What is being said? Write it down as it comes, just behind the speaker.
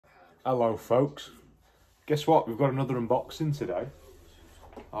Hello folks, guess what, we've got another unboxing today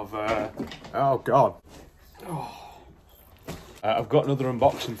of oh god, I've got another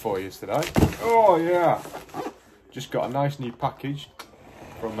unboxing for you today. Oh yeah, just got a nice new package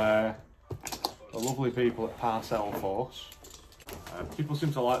from the lovely people at Parcel Force. People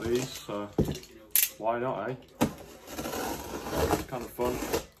seem to like these, so why not, eh? It's kind of fun.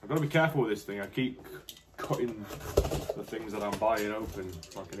 I've got to be careful with this thing. I keep cutting the things that I'm buying open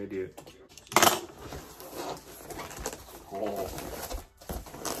like an idiot. Oh.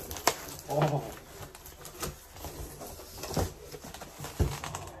 Oh.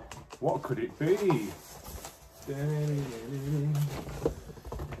 What could it be?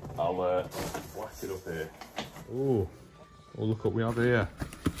 I'll whack it up here. Oh, look what we have here.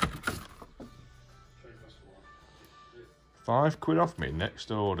 £5 off me next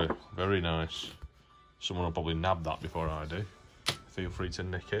order. Very nice. Someone will probably nab that before I do. Feel free to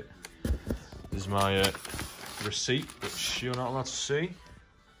nick it. This is my receipt, which you're not allowed to see.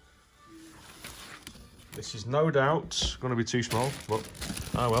 This is no doubt going to be too small, but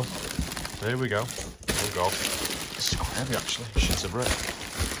oh well. There we go. Oh god. This is quite heavy actually. Shit's a brick.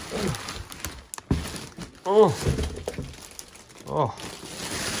 Oh. Oh.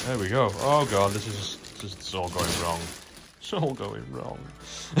 There we go. Oh god, this is all going wrong. It's all going wrong.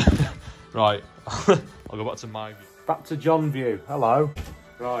 Right. I'll go back to my view. Back to John view. Hello.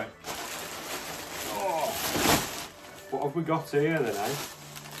 Right. Oh. What have we got here then, eh?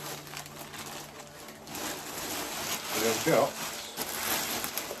 We've got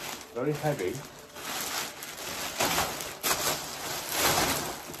very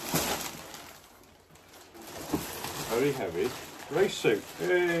heavy race suit.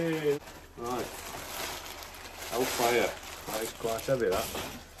 Hey. Right. Hellfire. That is quite heavy, that.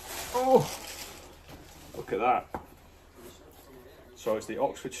 Oh, look at that. So it's the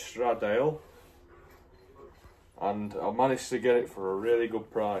Oxford Stradale, and I managed to get it for a really good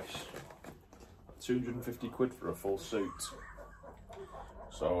price. 250 quid for a full suit.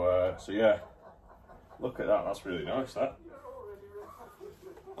 So yeah, look at that. That's really nice. That.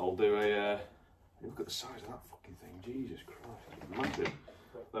 I'll do a look at the size of that fucking thing. Jesus Christ, massive.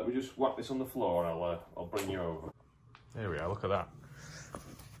 Let me just whack this on the floor, and I'll bring you over. There we are. Look at that.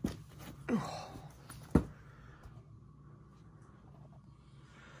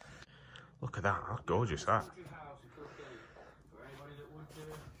 Look at that. That's gorgeous. That.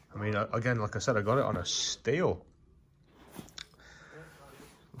 I mean, again, like I said, I got it on a steel.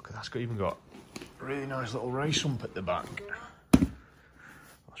 Look at that, it's even got a really nice little race hump at the back.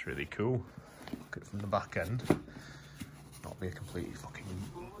 That's really cool. Look at it from the back end. Not be a completely fucking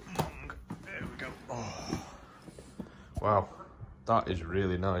long. There we go. Oh. Wow, that is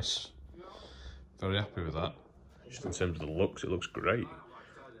really nice. Very happy with that. Just in terms of the looks, it looks great.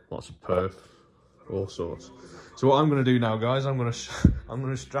 Lots of perf, all sorts. So what I'm going to do now, guys, I'm going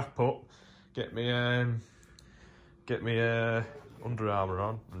to strap up, get me Under Armour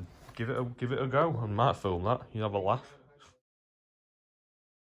on, and give it a go. I might film that. You have a laugh.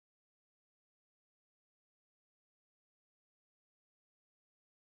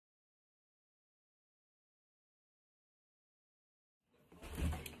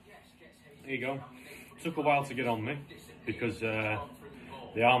 There you go. Took a while to get on me because the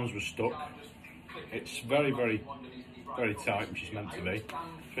arms were stuck. It's very tight, which is meant to be,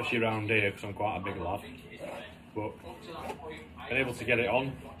 especially around here because I'm quite a big lad. But been able to get it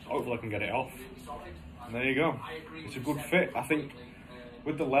on. Hopefully I can get it off. And there you go. It's a good fit. I think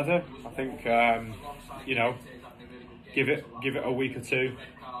with the leather, I think you know, give it a week or two.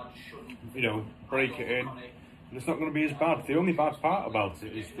 You know, break it in, and it's not going to be as bad. The only bad part about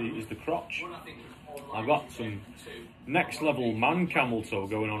it is the crotch. I've got some next level man camel toe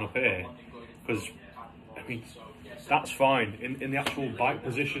going on up here, because I mean that's fine in the actual bike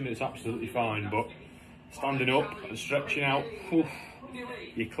position. It's absolutely fine, but standing up and stretching out, oof,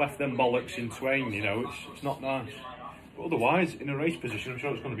 you cleft them bollocks in twain. You know, it's not nice. But otherwise, in a race position, I'm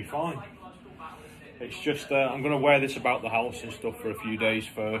sure it's going to be fine. It's just I'm going to wear this about the house and stuff for a few days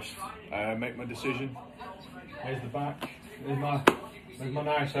first. Make my decision. Here's the back. There's my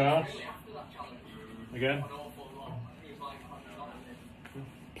nice house. Again,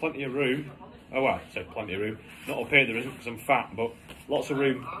 plenty of room. Oh well, I say plenty of room. Not up here there isn't because I'm fat, but lots of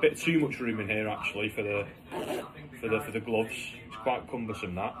room. A bit too much room in here actually for the gloves. It's quite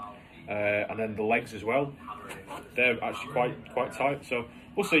cumbersome that. And then the legs as well. They're actually quite tight. So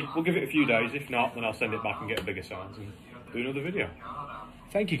we'll see. We'll give it a few days. If not, then I'll send it back and get a bigger size and do another video.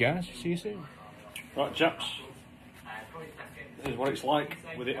 Thank you guys. See you soon. Right, chaps. This is what it's like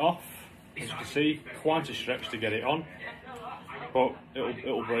with it off. As you can see, quite a stretch to get it on. but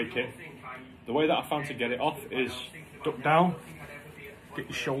it'll break it. The way that I found to get it off is duck down, get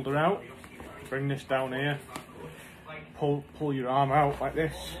your shoulder out, bring this down here, pull your arm out like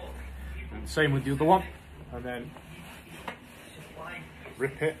this, and same with the other one, and then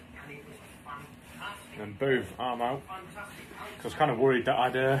rip it, and boom, arm out. Because I was kind of worried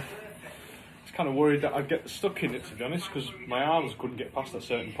that I'd get stuck in it, to be honest, because my arms couldn't get past a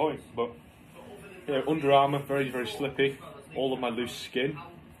certain point. But yeah, Under Armour, very, very slippy. All of my loose skin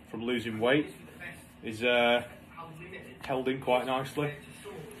from losing weight is held in quite nicely.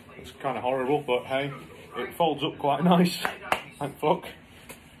 It's kind of horrible, but hey, it folds up quite nice. Thank fuck.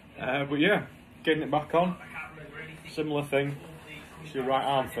 But yeah, getting it back on, similar thing. It's your right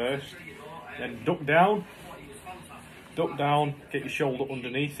arm first, then duck down, get your shoulder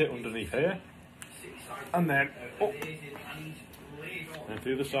underneath here, and then up, and to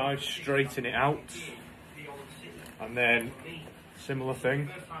the other side, straighten it out, and then similar thing.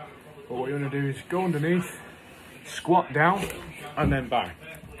 But what you're going to do is go underneath, squat down, and then bang.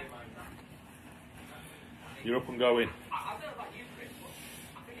 You're up and going.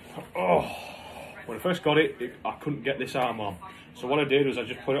 Oh, when I first got it, I couldn't get this arm on. So what I did was I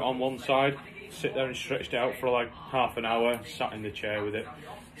just put it on one side, sit there and stretched it out for like half an hour, sat in the chair with it.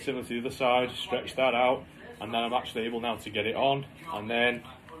 Similar to the other side, stretch that out, and then I'm actually able now to get it on, and then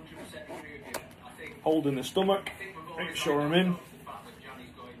holding the stomach, make sure I'm in,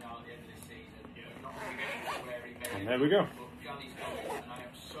 and there we go.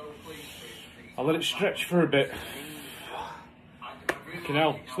 I'll let it stretch for a bit. Fucking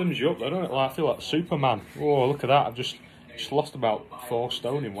hell, slims you up though, don't it? Like, I feel like Superman. Oh, look at that, I've just lost about 4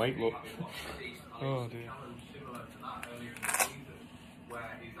 stone in weight, look. Oh dear.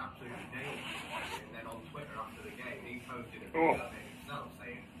 Oh.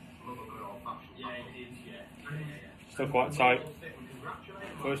 Still quite tight.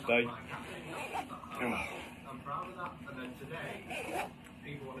 First day. I'm proud of that. And then today,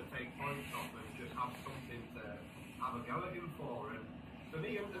 people want to take points off and just have something to have a go at him for. And for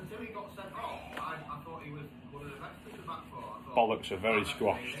me, until he got sent off, I thought he was one of the best at the back four. Bollocks are very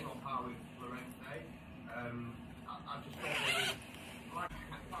squashed. I just thought I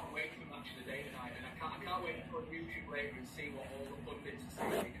can't wait for the match of the day tonight, and I can't wait to put YouTube later and see what all the pundits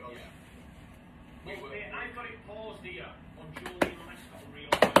are saying, because I've got it paused here on Julian Lescott Real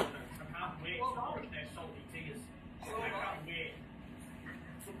Confidence. I can't wait to watch their salty tears. I can't wait.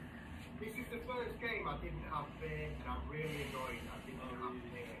 This is the first game I didn't have beer, and I'm really annoyed I didn't have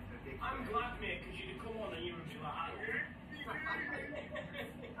beer. I'm glad, mate, because you'd come on and you would be like,